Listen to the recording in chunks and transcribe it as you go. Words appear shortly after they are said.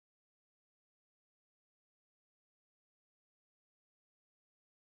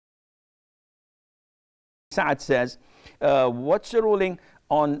Sa'ad says, what's the ruling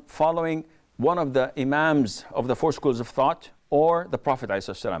on following one of the Imams of the four schools of thought or the Prophet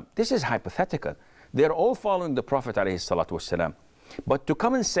ﷺ? This is hypothetical. They're all following the Prophet ﷺ. But to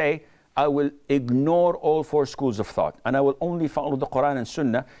come and say, I will ignore all four schools of thought and I will only follow the Quran and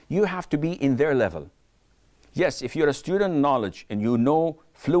Sunnah, you have to be in their level. Yes, if you're a student in knowledge and you know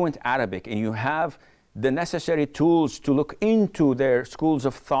fluent Arabic and you have the necessary tools to look into their schools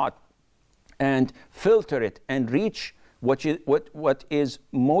of thought and filter it and reach what is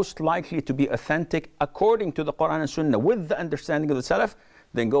most likely to be authentic according to the Quran and Sunnah with the understanding of the Salaf,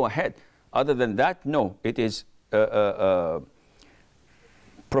 then go ahead. Other than that, no, it is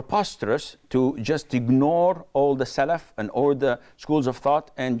preposterous to just ignore all the Salaf and all the schools of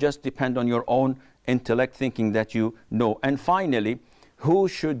thought and just depend on your own intellect thinking that you know. And finally, who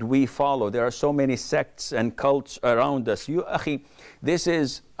should we follow? There are so many sects and cults around us. You, akhi, this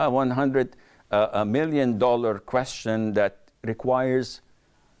is a $100 million question that requires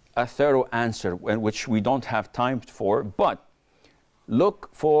a thorough answer, which we don't have time for. But look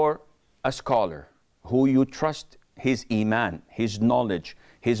for a scholar who you trust his iman, his knowledge,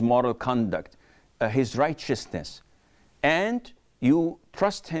 his moral conduct, his righteousness, and you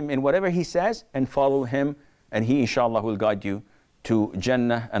trust him in whatever he says and follow him, and he inshallah will guide you to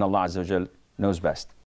Jannah, and Allah Azza wa Jal knows best.